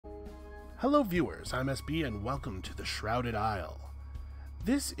Hello viewers, I'm SB and welcome to the Shrouded Isle.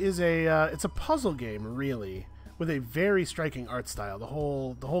 This is it's a puzzle game really, with a very striking art style. The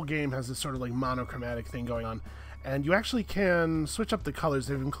whole game has this sort of like monochromatic thing going on, and you actually can switch up the colors.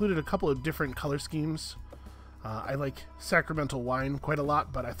 They've included a couple of different color schemes. I like sacramental wine quite a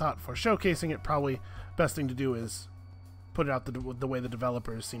lot, but I thought for showcasing it, probably best thing to do is put it out the way the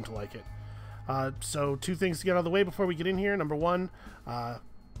developers seem to like it. So two things to get out of the way before we get in here. Number one,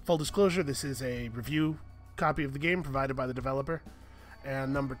 full disclosure, this is a review copy of the game provided by the developer.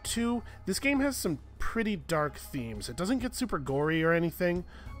 And number two, this game has some pretty dark themes. It doesn't get super gory or anything,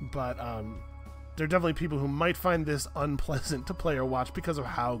 but there are definitely people who might find this unpleasant to play or watch because of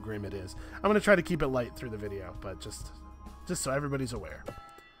how grim it is. I'm going to try to keep it light through the video, but just so everybody's aware.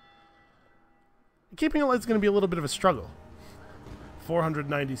 Keeping it light is going to be a little bit of a struggle.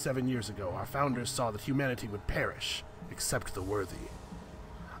 497 years ago, our founders saw that humanity would perish, except the worthy.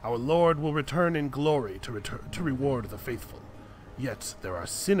 Our Lord will return in glory to reward the faithful. Yet there are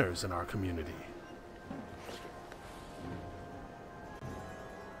sinners in our community.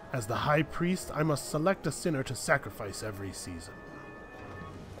 As the high priest, I must select a sinner to sacrifice every season.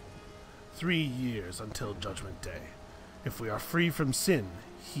 3 years until Judgment Day. If we are free from sin,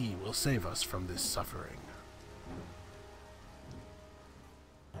 he will save us from this suffering.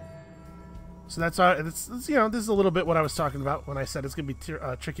 So that's you know, this is a little bit what I was talking about when I said it's going to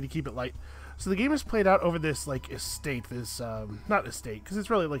be tricky to keep it light. So the game is played out over this like estate, this not estate because it's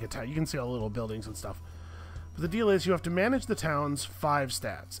really like a town. You can see all the little buildings and stuff. But the deal is you have to manage the town's 5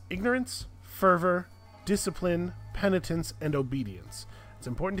 stats: ignorance, fervor, discipline, penitence, and obedience. It's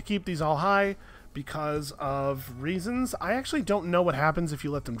important to keep these all high because of reasons. I actually don't know what happens if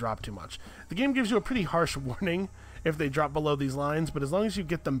you let them drop too much. The game gives you a pretty harsh warning if they drop below these lines, but as long as you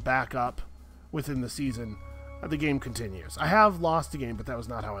get them back up within the season, the game continues. I have lost the game, but that was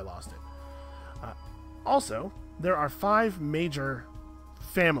not how I lost it. Also, there are 5 major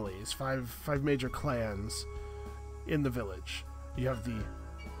families, five major clans in the village. You have the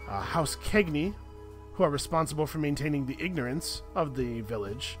House Kegney, who are responsible for maintaining the ignorance of the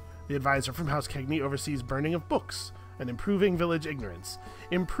village. The advisor from House Kegney oversees burning of books and improving village ignorance.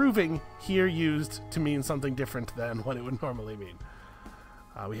 Improving here used to mean something different than what it would normally mean.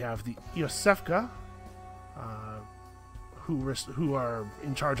 We have the Iosefka, who are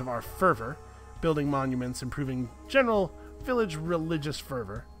in charge of our fervor, building monuments, improving general village religious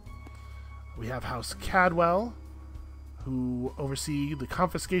fervor. We have House Cadwell, who oversee the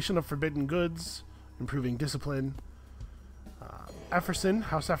confiscation of forbidden goods, improving discipline. Efferson,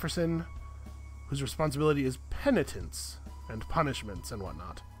 House Efferson, whose responsibility is penitence and punishments and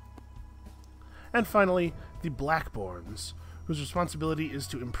whatnot. And finally, the Blackborns, whose responsibility is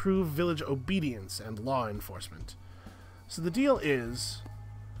to improve village obedience and law enforcement. So the deal is,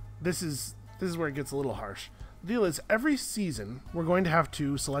 this is where it gets a little harsh. The deal is, every season, we're going to have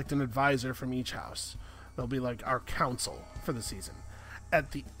to select an advisor from each house. They'll be like our council for the season.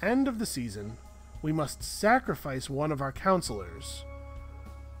 At the end of the season, we must sacrifice one of our counselors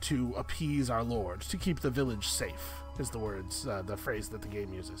to appease our lord, to keep the village safe, is the phrase that the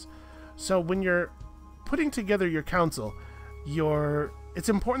game uses. So when you're putting together your council, it's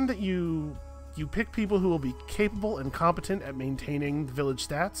important that you pick people who will be capable and competent at maintaining the village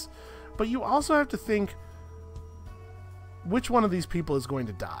stats, but you also have to think which one of these people is going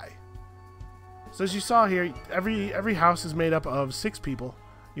to die. So as you saw here, every house is made up of 6 people.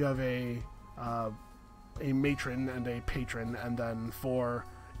 You have a matron and a patron, and then 4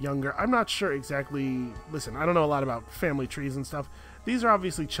 younger. I'm not sure exactly. Listen, I don't know a lot about family trees and stuff. These are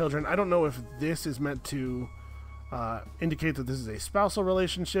obviously children. I don't know if this is meant to indicate that this is a spousal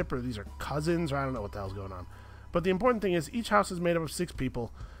relationship, or these are cousins, or I don't know what the hell's going on. But the important thing is each house is made up of 6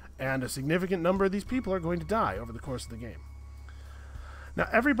 people, and a significant number of these people are going to die over the course of the game. Now,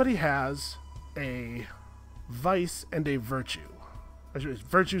 everybody has a vice and a virtue.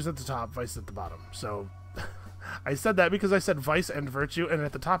 Virtue's at the top, vice at the bottom. So I said that because I said vice and virtue, and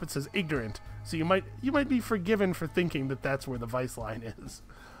at the top it says ignorant. So you might be forgiven for thinking that that's where the vice line is.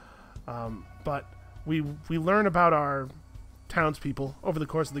 But we learn about our townspeople over the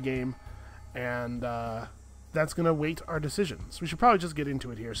course of the game, and that's going to weight our decisions. We should probably just get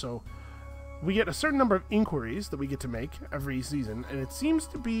into it here. So we get a certain number of inquiries that we get to make every season, and it seems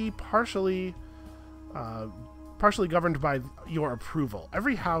to be partially governed by your approval.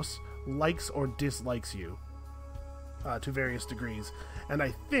 Every house likes or dislikes you to various degrees, and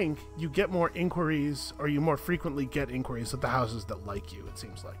I think you get more inquiries, or you more frequently get inquiries at the houses that like you, it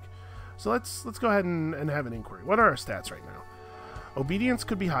seems like. So let's go ahead and have an inquiry. What are our stats right now? Obedience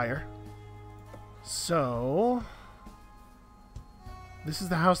could be higher. So This is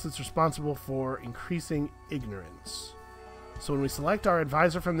the house that's responsible for increasing ignorance. So when we select our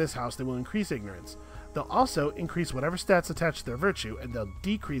advisor from this house, they will increase ignorance. They'll also increase whatever stats attached to their virtue, and they'll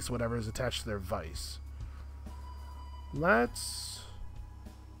decrease whatever is attached to their vice. Let's...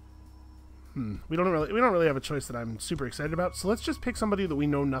 We don't really have a choice that I'm super excited about, so let's just pick somebody that we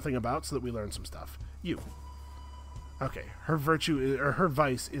know nothing about so that we learn some stuff. You. Okay, her virtue, or her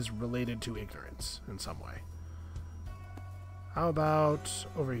vice is related to ignorance in some way. How about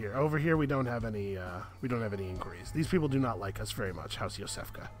over here? Over here we don't have any inquiries. These people do not like us very much, House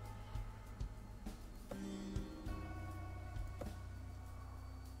Yosefka.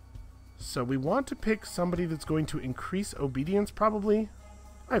 So we want to pick somebody that's going to increase obedience, probably.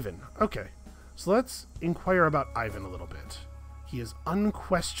 Ivan. Okay. So let's inquire about Ivan a little bit. He is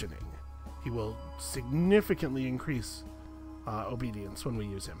unquestioning. He will significantly increase obedience when we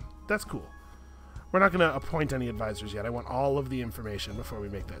use him. That's cool. We're not going to appoint any advisors yet. I want all of the information before we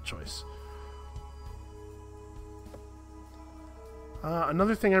make that choice.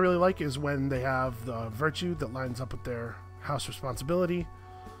 Another thing I really like is when they have the virtue that lines up with their house responsibility.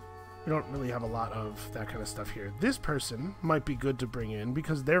 We don't really have a lot of that kind of stuff here. This person might be good to bring in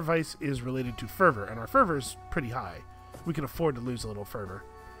because their vice is related to fervor, and our fervor is pretty high. We can afford to lose a little fervor.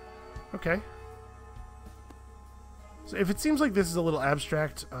 Okay. So if it seems like this is a little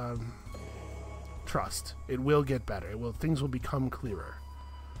abstract, trust. It will get better. Things will become clearer.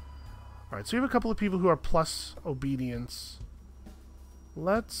 Alright, so we have a couple of people who are plus obedience.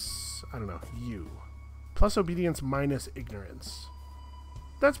 Let's... I don't know. You. Plus obedience minus ignorance.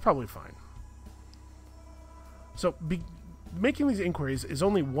 That's probably fine. So, making these inquiries is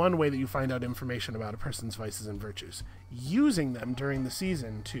only one way that you find out information about a person's vices and virtues. Using them during the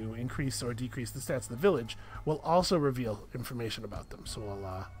season to increase or decrease the stats of the village will also reveal information about them. So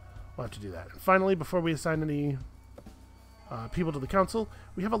we'll have to do that. And finally, before we assign any people to the council,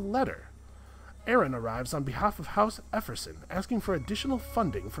 we have a letter. Aaron arrives on behalf of House Efferson, asking for additional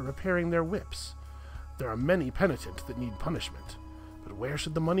funding for repairing their whips. There are many penitent that need punishment. But where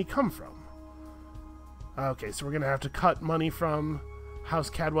should the money come from? Okay, so we're going to have to cut money from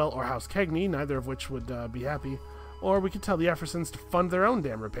House Cadwell or House Cagney, neither of which would be happy. Or we could tell the Effersons to fund their own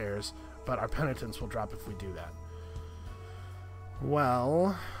damn repairs, but our penitence will drop if we do that.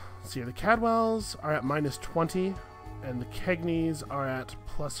 Well, let's see here. The Cadwells are at minus 20, and the Cagneys are at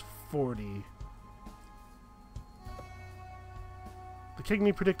plus 40. The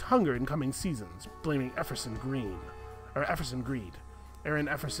Cagney predict hunger in coming seasons, blaming Efferson Greed. Aaron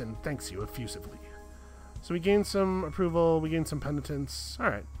Efferson thanks you effusively. So we gain some approval, we gain some penitence.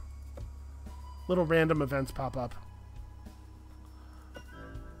 Alright. Little random events pop up.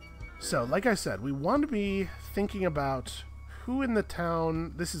 So, like I said, we want to be thinking about who in the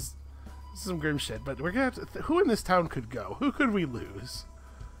town... This is some grim shit, but we're going to have to... Who in this town could go? Who could we lose?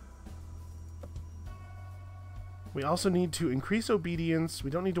 We also need to increase obedience. We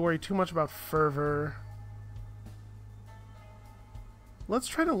don't need to worry too much about fervor. Let's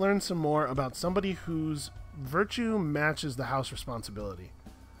try to learn some more about somebody whose virtue matches the house responsibility.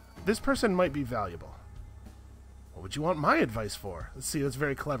 This person might be valuable. What would you want my advice for? Let's see, that's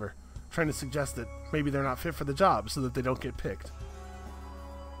very clever. Trying to suggest that maybe they're not fit for the job so that they don't get picked.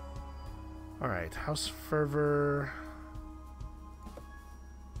 Alright, house fervor.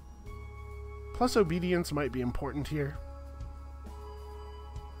 Plus obedience might be important here.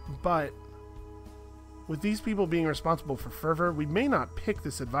 But with these people being responsible for fervor, we may not pick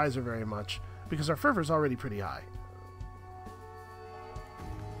this advisor very much because our fervor is already pretty high.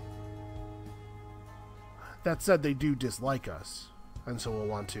 That said, they do dislike us, and so we'll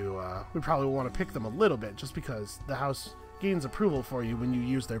want to, we probably will want to pick them a little bit just because the house gains approval for you when you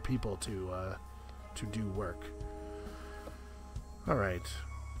use their people to do work. Alright.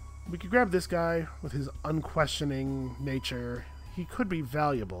 We could grab this guy with his unquestioning nature. He could be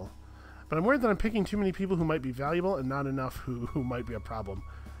valuable. But I'm worried that I'm picking too many people who might be valuable and not enough who might be a problem.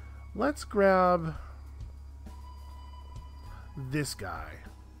 Let's grab this guy.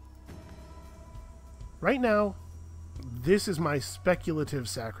 Right now, this is my speculative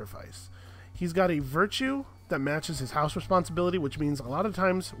sacrifice. He's got a virtue that matches his house responsibility, which means a lot of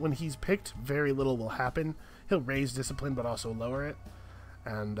times when he's picked, very little will happen. He'll raise discipline but also lower it.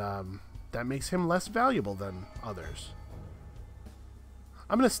 And that makes him less valuable than others.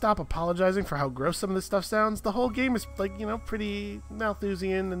 I'm going to stop apologizing for how gross some of this stuff sounds. The whole game is, like, you know, pretty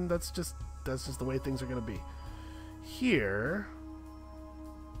Malthusian, and that's just the way things are going to be. Here,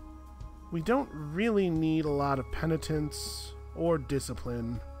 we don't really need a lot of penitence or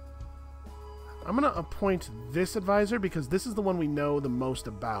discipline. I'm going to appoint this advisor because this is the one we know the most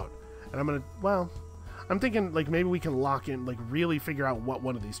about. And I'm going I'm thinking, like, maybe we can lock in, like, really figure out what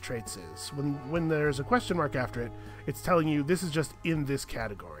one of these traits is. When there's a question mark after it, it's telling you this is just in this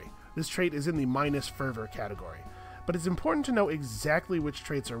category. This trait is in the minus fervor category. But it's important to know exactly which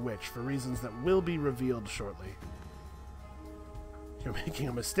traits are which for reasons that will be revealed shortly. You're making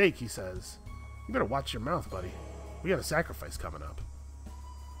a mistake, he says. You better watch your mouth, buddy. We got a sacrifice coming up.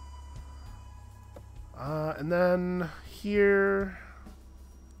 And then here...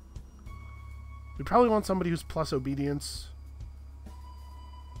 we probably want somebody who's plus obedience.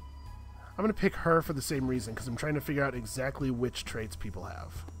 I'm going to pick her for the same reason, because I'm trying to figure out exactly which traits people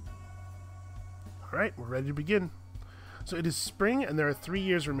have. Alright, we're ready to begin. So it is spring, and there are 3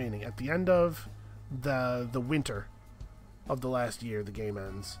 years remaining. At the end of the winter of the last year, the game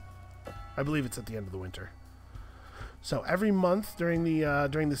ends. I believe it's at the end of the winter. So every month during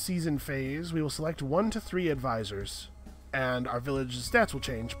the season phase, we will select 1 to 3 advisors, and our village's stats will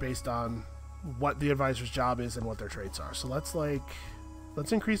change based on what the advisor's job is and what their traits are. So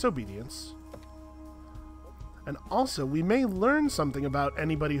let's increase obedience. And also, we may learn something about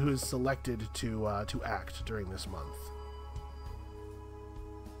anybody who is selected to act during this month.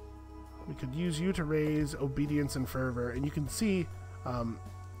 We could use you to raise obedience and fervor, and you can see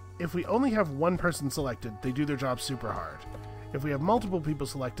if we only have one person selected, they do their job super hard. If we have multiple people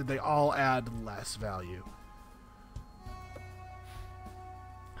selected, they all add less value.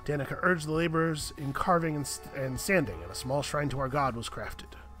 Danica urged the laborers in carving and sanding, and a small shrine to our god was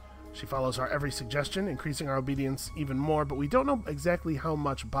crafted. She follows our every suggestion, increasing our obedience even more, but we don't know exactly how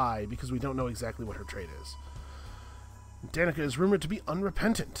much by, because we don't know exactly what her trait is. Danica is rumored to be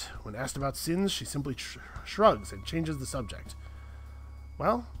unrepentant. When asked about sins, she simply shrugs and changes the subject.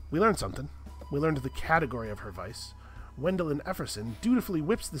 Well, we learned something. We learned the category of her vice. Gwendolyn Efferson dutifully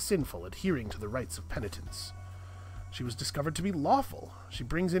whips the sinful, adhering to the rites of penitence. She was discovered to be lawful. She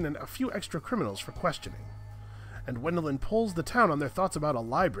brings in a few extra criminals for questioning. And Gwendolyn pulls the town on their thoughts about a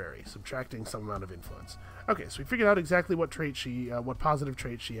library, subtracting some amount of influence. Okay, so we figured out exactly what trait what positive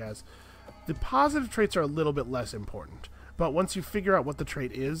traits she has. The positive traits are a little bit less important, but once you figure out what the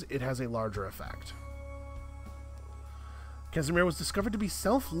trait is, it has a larger effect. Casimir was discovered to be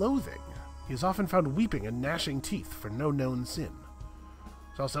self-loathing. He is often found weeping and gnashing teeth for no known sin.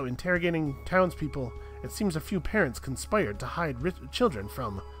 He's also interrogating townspeople. It seems a few parents conspired to hide children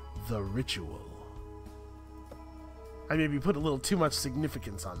from the ritual. I maybe put a little too much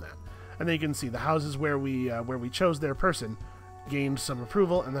significance on that. And then you can see the houses where we chose their person gained some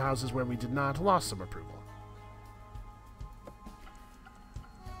approval, and the houses where we did not lost some approval.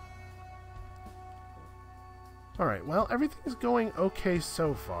 Alright, well, everything's going okay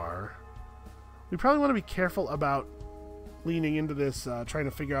so far. We probably want to be careful about leaning into this, trying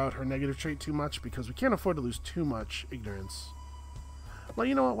to figure out her negative trait too much, because we can't afford to lose too much ignorance. Well,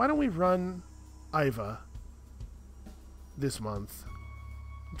 you know what? Why don't we run Iva this month?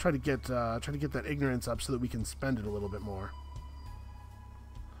 Try to get that ignorance up so that we can spend it a little bit more.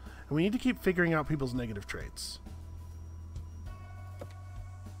 And we need to keep figuring out people's negative traits.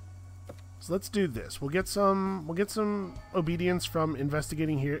 So let's do this. We'll get some obedience from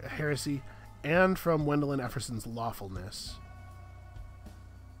investigating heresy and from Gwendolyn Efferson's lawfulness.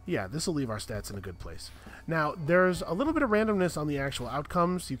 Yeah, this will leave our stats in a good place. Now, there's a little bit of randomness on the actual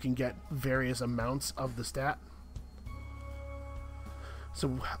outcomes. You can get various amounts of the stat.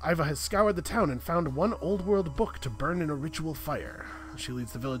 So Iva has scoured the town and found one old world book to burn in a ritual fire. She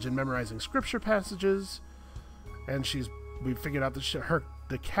leads the village in memorizing scripture passages, and we've figured out that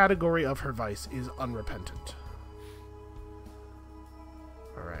the category of her vice is unrepentant.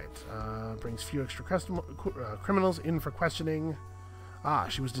 Alright, brings few extra criminals in for questioning.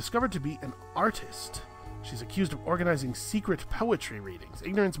 She was discovered to be an artist. She's accused of organizing secret poetry readings.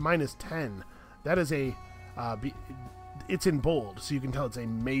 Ignorance minus 10. That is it's in bold, so you can tell it's a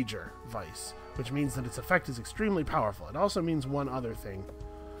major vice, which means that its effect is extremely powerful. It also means one other thing,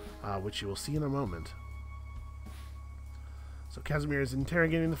 which you will see in a moment. So Casimir is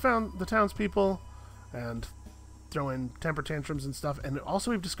interrogating the townspeople and throwing temper tantrums and stuff, and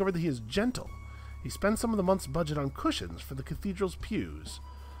also we've discovered that he is gentle. He spends some of the month's budget on cushions for the cathedral's pews,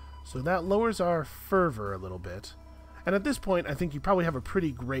 so that lowers our fervor a little bit. And at this point, I think you probably have a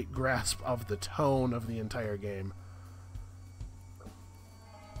pretty great grasp of the tone of the entire game.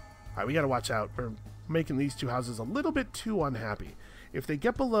 Alright, we gotta watch out. We're making these two houses a little bit too unhappy. If they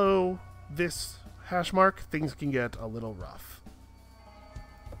get below this hash mark, things can get a little rough.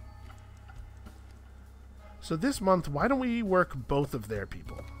 So this month, why don't we work both of their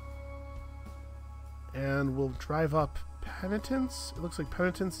people? And we'll drive up penitence. It looks like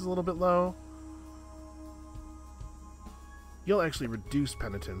penitence is a little bit low. You'll actually reduce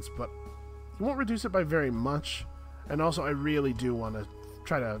penitence, but We won't reduce it by very much. And also, I really do want to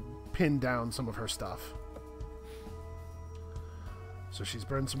try to pin down some of her stuff. So she's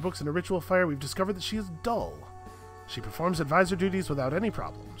burned some books in a ritual fire. We've discovered that she is dull. She performs advisor duties without any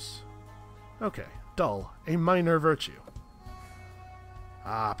problems. Okay, dull, a minor virtue.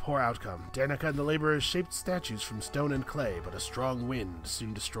 Ah, poor outcome. Danica and the laborers shaped statues from stone and clay, but a strong wind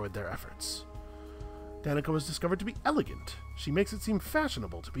soon destroyed their efforts. Danica was discovered to be elegant. She makes it seem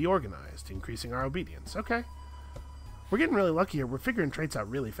fashionable to be organized, increasing our obedience. Okay. We're getting really lucky here. We're figuring traits out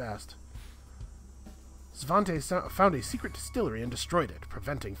really fast. Svante found a secret distillery and destroyed it,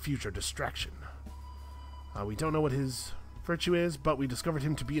 preventing future distraction. We don't know what his virtue is, but we discovered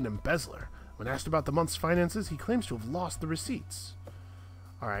him to be an embezzler. When asked about the month's finances, he claims to have lost the receipts.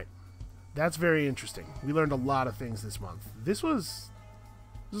 Alright. That's very interesting. We learned a lot of things this month. This was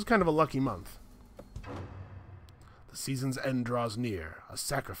kind of a lucky month. The season's end draws near. A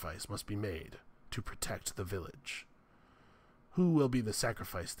sacrifice must be made to protect the village. Who will be the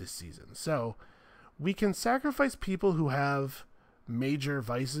sacrifice this season? So, we can sacrifice people who have major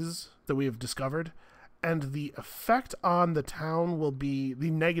vices that we have discovered, and the effect on the town will be, the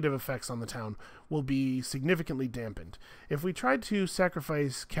negative effects on the town will be significantly dampened. If we tried to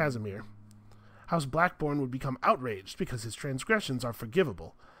sacrifice Casimir, House Blackbourne would become outraged because his transgressions are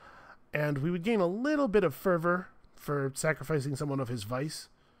forgivable, and we would gain a little bit of fervor for sacrificing someone of his vice,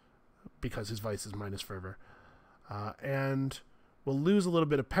 because his vice is minus fervor, and we'll lose a little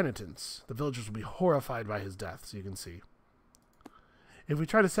bit of penitence. The villagers will be horrified by his death, so you can see. If we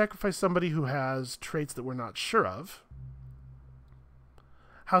try to sacrifice somebody who has traits that we're not sure of,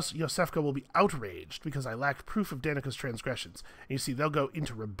 House Yosefka will be outraged because I lacked proof of Danica's transgressions. And you see, they'll go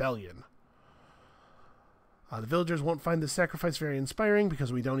into rebellion. The villagers won't find this sacrifice very inspiring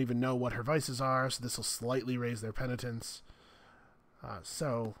because we don't even know what her vices are, so this will slightly raise their penitence.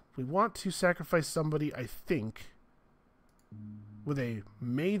 So, we want to sacrifice somebody, I think, with a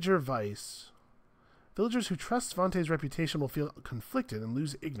major vice. Villagers who trust Svante's reputation will feel conflicted and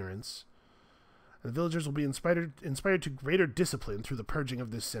lose ignorance. And the villagers will be inspired to greater discipline through the purging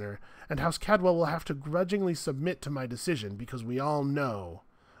of this sinner. And House Cadwell will have to grudgingly submit to my decision because we all know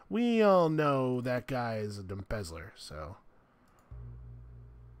that guy is an embezzler. So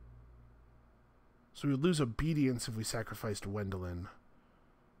we would lose obedience if we sacrificed Wendelin.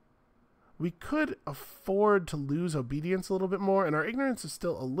 We could afford to lose obedience a little bit more, and our ignorance is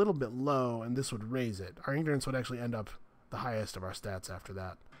still a little bit low, and this would raise it. Our ignorance would actually end up the highest of our stats after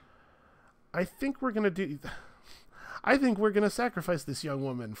that. I think we're going to sacrifice this young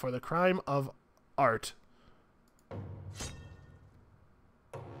woman for the crime of art.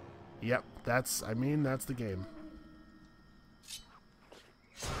 Yep, that's the game.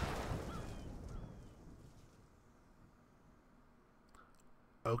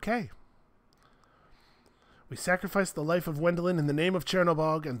 Okay. We sacrificed the life of Wendelin in the name of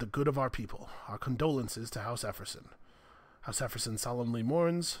Chernobog and the good of our people. Our condolences to House Efferson. House Efferson solemnly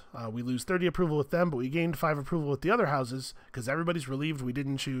mourns. We lose 30 approval with them, but we gained 5 approval with the other houses, because everybody's relieved we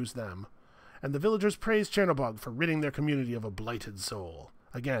didn't choose them. And the villagers praise Chernobog for ridding their community of a blighted soul.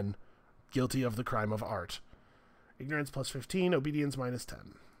 Again, guilty of the crime of art. Ignorance plus 15, obedience minus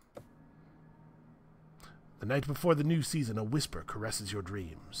 10. The night before the new season, a whisper caresses your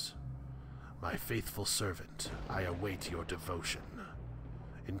dreams. My faithful servant, I await your devotion.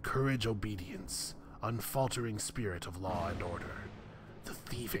 Encourage obedience, unfaltering spirit of law and order. The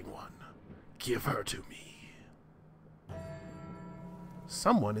thieving one, give her to me.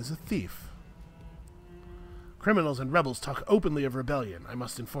 Someone is a thief. Criminals and rebels talk openly of rebellion. I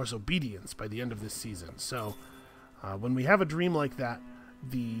must enforce obedience by the end of this season. So, when we have a dream like that,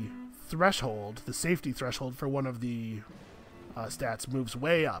 the threshold, the safety threshold for one of the stats moves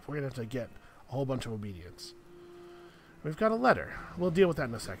way up. We're going to have to get a whole bunch of obedience. We've got a letter. We'll deal with that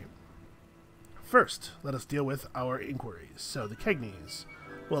in a second. First, let us deal with our inquiries. So the Kegneys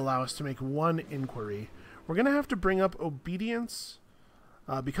will allow us to make 1 inquiry. We're going to have to bring up obedience.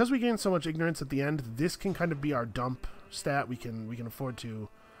 Because we gain so much ignorance at the end, this can kind of be our dump stat. We can afford to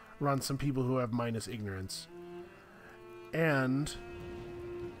run some people who have minus ignorance. And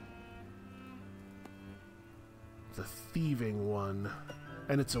the thieving one,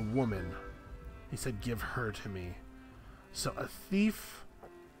 and it's a woman. He said, give her to me. So a thief,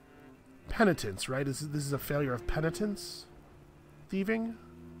 penitence, right? This is a failure of penitence? Thieving?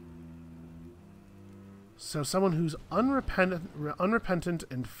 So someone who's unrepentant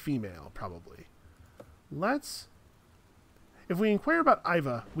and female, probably. If we inquire about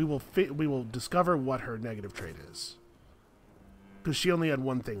Iva, we will discover what her negative trait is. Because she only had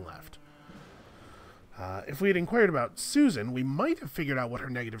 1 thing left. If we had inquired about Susan, we might have figured out what her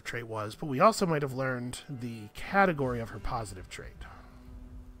negative trait was, but we also might have learned the category of her positive trait.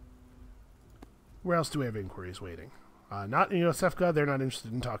 Where else do we have inquiries waiting? Not in Yosefka. They're not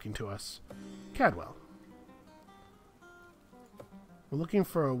interested in talking to us. Cadwell. We're looking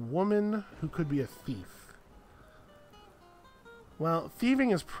for a woman who could be a thief. Well,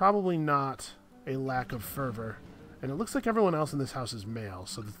 thieving is probably not a lack of fervor, and it looks like everyone else in this house is male,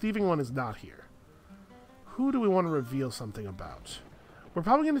 so the thieving one is not here. Who do we want to reveal something about? We're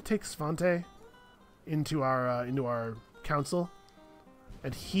probably going to take Svante into our council,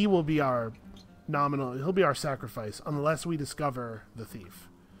 and he will be our he'll be our sacrifice unless we discover the thief.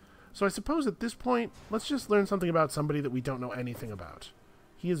 So I suppose at this point, let's just learn something about somebody that we don't know anything about.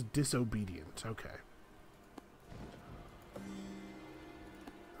 He is disobedient. Okay.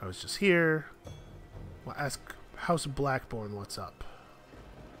 I was just here. We'll ask House Blackbourne what's up.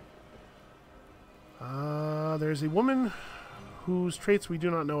 There's a woman whose traits we do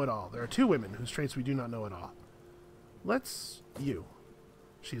not know at all. There are two women whose traits we do not know at all. You.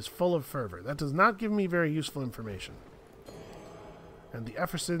 She is full of fervor. That does not give me very useful information. And the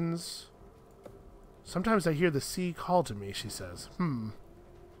Effersons... Sometimes I hear the sea call to me, she says.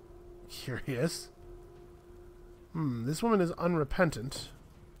 Curious. This woman is unrepentant.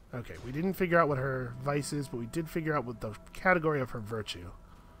 Okay, we didn't figure out what her vice is, but we did figure out what the category of her virtue.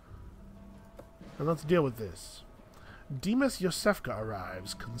 And let's deal with this. Demas Yosefka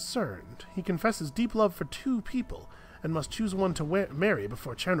arrives, concerned. He confesses deep love for two people, and must choose one to marry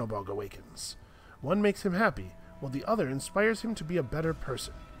before Chernobog awakens. One makes him happy, while the other inspires him to be a better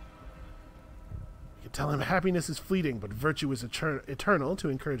person. We could tell him happiness is fleeting, but virtue is eternal to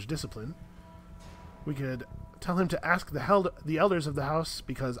encourage discipline. We could tell him to ask the elders of the house,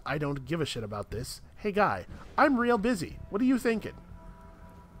 because I don't give a shit about this. Hey guy, I'm real busy. What are you thinking?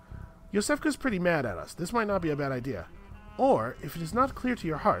 Yosefka's pretty mad at us. This might not be a bad idea. Or, if it is not clear to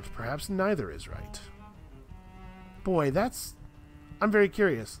your heart, perhaps neither is right. Boy, I'm very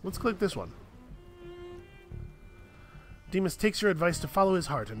curious. Let's click this one. Demas takes your advice to follow his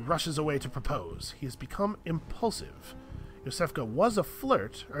heart and rushes away to propose. He has become impulsive. Yosefka was a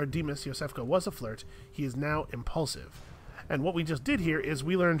flirt, or Demas Yosefka was a flirt. He is now impulsive. And what we just did here is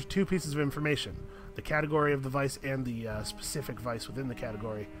we learned two pieces of information. The category of the vice and the specific vice within the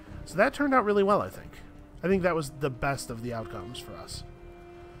category. So that turned out really well, I think. I think that was the best of the outcomes for us.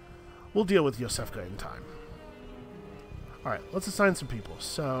 We'll deal with Yosefka in time. Alright, let's assign some people.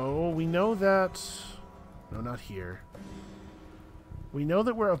 So, we know that... No, not here. We know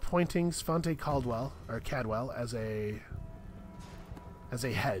that we're appointing Svante Cadwell as a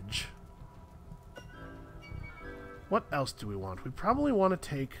hedge. What else do we want? We probably want to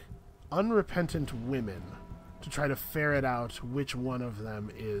take unrepentant women to try to ferret out which one of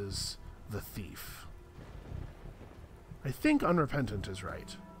them is the thief. I think unrepentant is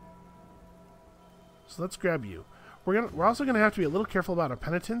right. So let's grab you. We're also going to have to be a little careful about our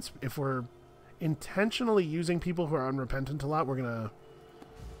penitence. If we're intentionally using people who are unrepentant a lot, we're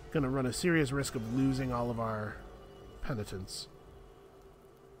going to run a serious risk of losing all of our penitence.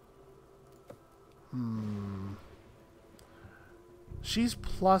 She's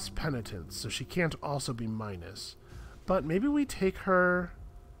plus penitence, so she can't also be minus. But maybe we take her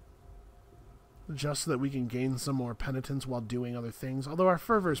just so that we can gain some more penitence while doing other things. Although our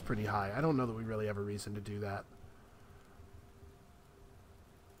fervor is pretty high. I don't know that we really have a reason to do that.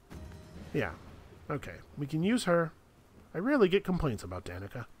 Yeah. Okay. We can use her. I rarely get complaints about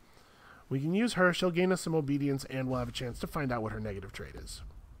Danica. We can use her. She'll gain us some obedience, and we'll have a chance to find out what her negative trait is.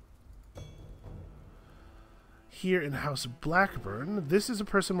 Here in House Blackburn, this is a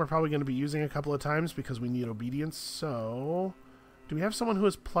person we're probably going to be using a couple of times because we need obedience. So, do we have someone who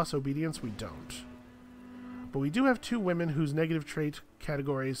has plus obedience? We don't. But we do have two women whose negative trait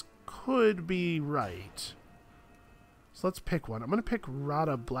categories could be right. So let's pick one. I'm going to pick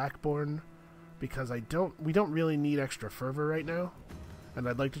Rada Blackbourne because we don't really need extra fervor right now. And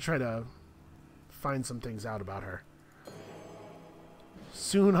I'd like to try to find some things out about her.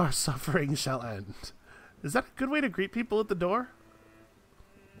 Soon our suffering shall end. Is that a good way to greet people at the door?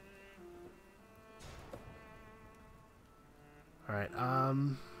 Alright, I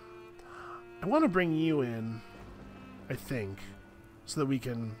want to bring you in, I think, so that we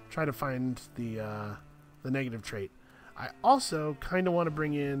can try to find the negative trait. I also kind of want to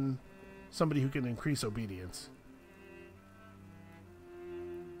bring in somebody who can increase obedience.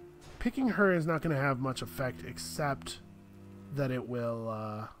 Picking her is not going to have much effect, except that it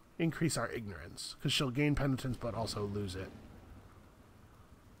will increase our ignorance, because she'll gain penitence but also lose it.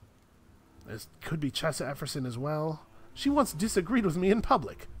 This could be Chessa Efferson as well. She once disagreed with me in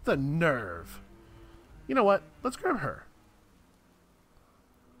public. The nerve. You know what? Let's grab her.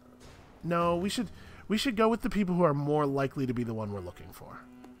 No, we should go with the people who are more likely to be the one we're looking for.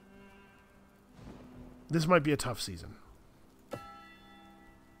 This might be a tough season.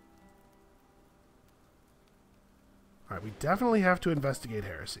 Alright, we definitely have to investigate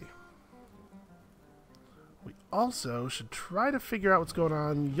heresy. We also should try to figure out what's going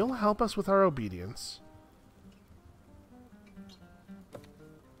on. You'll help us with our obedience.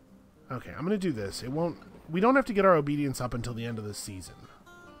 Okay, I'm going to do this. We don't have to get our obedience up until the end of the season.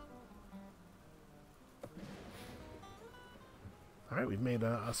 Alright, we've made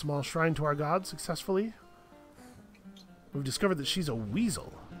a small shrine to our god successfully. We've discovered that she's a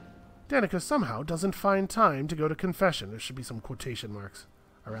weasel. Danica somehow doesn't find time to go to confession. There should be some quotation marks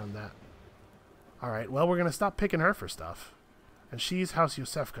around that. Alright, well, we're going to stop picking her for stuff. And she's House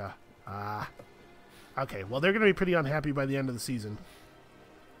Yosefka. Okay, well, they're going to be pretty unhappy by the end of the season.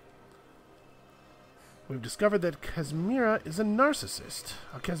 We've discovered that Kazmira is a narcissist.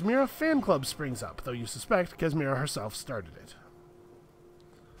 A Kazmira fan club springs up, though you suspect Kazmira herself started it.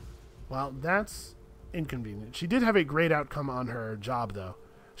 Well, that's inconvenient. She did have a great outcome on her job, though.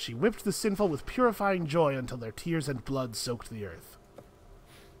 She whipped the sinful with purifying joy until their tears and blood soaked the earth.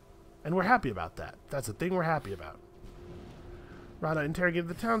 And we're happy about that. That's a thing we're happy about. Rada interrogated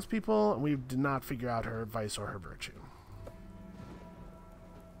the townspeople, and we did not figure out her vice or her virtue.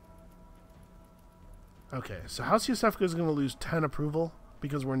 Okay, so House Yosefka is going to lose 10 approval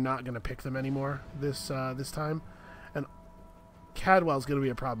because we're not going to pick them anymore this time. And Cadwell's going to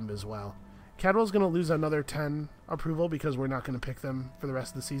be a problem as well. Cadwell's going to lose another 10 approval because we're not going to pick them for the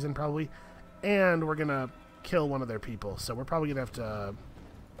rest of the season, probably. And we're going to kill one of their people, so we're probably going to have to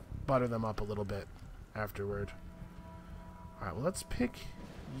butter them up a little bit afterward. Alright, well, let's pick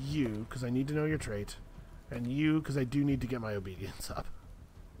you, because I need to know your trait. And you, because I do need to get my obedience up.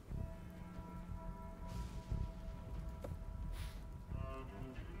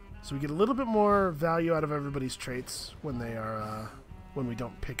 So we get a little bit more value out of everybody's traits when they are, when we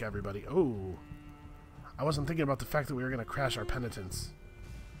don't pick everybody. Oh, I wasn't thinking about the fact that we were going to crash our penitence.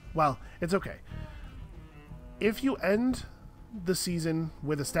 Well, it's okay. If you end the season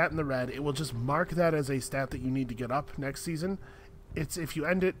with a stat in the red, it will just mark that as a stat that you need to get up next season. It's if you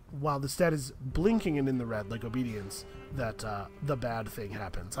end it while the stat is blinking and in the red, like obedience, that the bad thing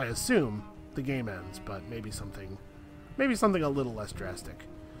happens. I assume the game ends, but maybe something a little less drastic.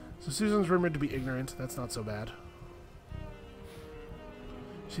 So Susan's rumored to be ignorant. That's not so bad.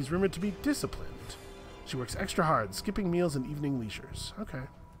 She's rumored to be disciplined. She works extra hard, skipping meals and evening leisures. Okay.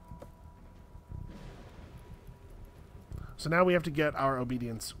 So now we have to get our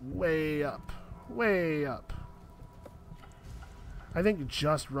obedience way up. Way up. I think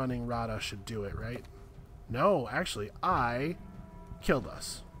just running Rada should do it, right? No, actually, I killed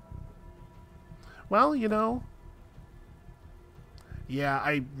us. Well, you know... Yeah,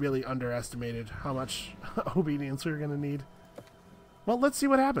 I really underestimated how much obedience we were going to need. Well, let's see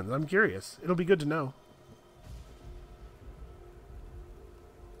what happens. I'm curious. It'll be good to know.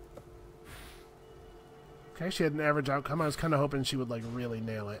 Okay, she had an average outcome. I was kind of hoping she would, like, really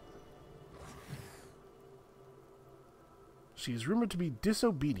nail it. She's rumored to be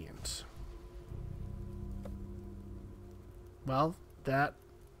disobedient. Well, that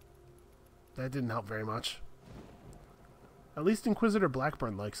didn't help very much. At least Inquisitor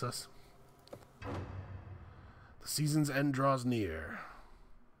Blackburn likes us. The season's end draws near.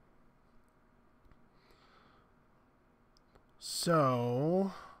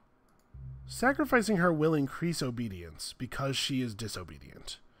 So, sacrificing her will increase obedience because she is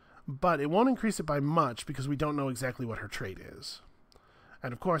disobedient. But it won't increase it by much because we don't know exactly what her trait is.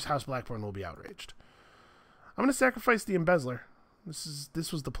 And of course, House Blackburn will be outraged. I'm going to sacrifice the Embezzler.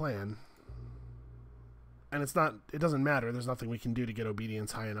 This was the plan. And it doesn't matter. There's nothing we can do to get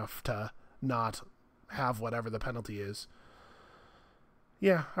obedience high enough to not have whatever the penalty is.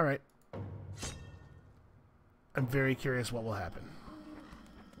 Yeah, alright. I'm very curious what will happen.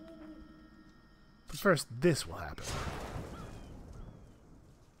 But first, this will happen.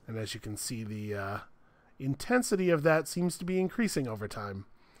 And as you can see, the intensity of that seems to be increasing over time.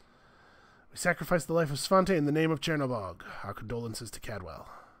 We sacrificed the life of Svante in the name of Chernobog. Our condolences to Cadwell.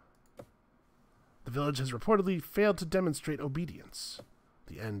 The village has reportedly failed to demonstrate obedience.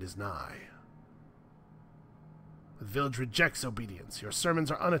 The end is nigh. The village rejects obedience. Your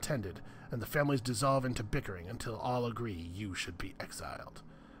sermons are unattended, and the families dissolve into bickering until all agree you should be exiled.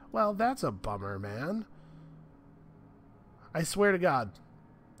 Well, that's a bummer, man. I swear to God,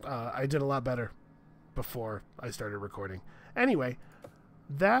 I did a lot better before I started recording. Anyway,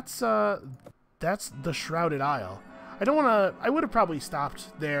 that's the Shrouded Isle. I don't want to... I would have probably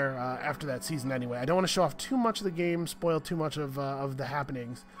stopped there after that season anyway. I don't want to show off too much of the game, spoil too much of the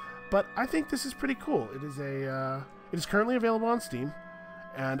happenings. But I think this is pretty cool. It is it is currently available on Steam,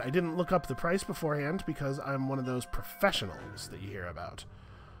 and I didn't look up the price beforehand because I'm one of those professionals that you hear about.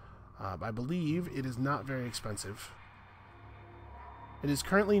 I believe it is not very expensive. It is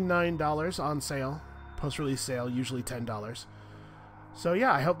currently $9 on sale. Post-release sale, usually $10. So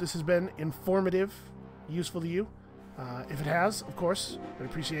yeah, I hope this has been informative, useful to you. If it has, of course, I'd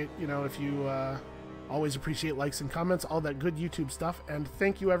appreciate, if you always appreciate likes and comments, all that good YouTube stuff. And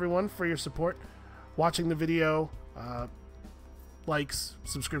thank you everyone for your support, watching the video, likes,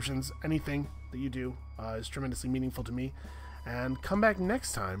 subscriptions, anything that you do is tremendously meaningful to me. And come back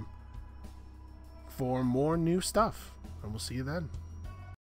next time for more new stuff, and we'll see you then.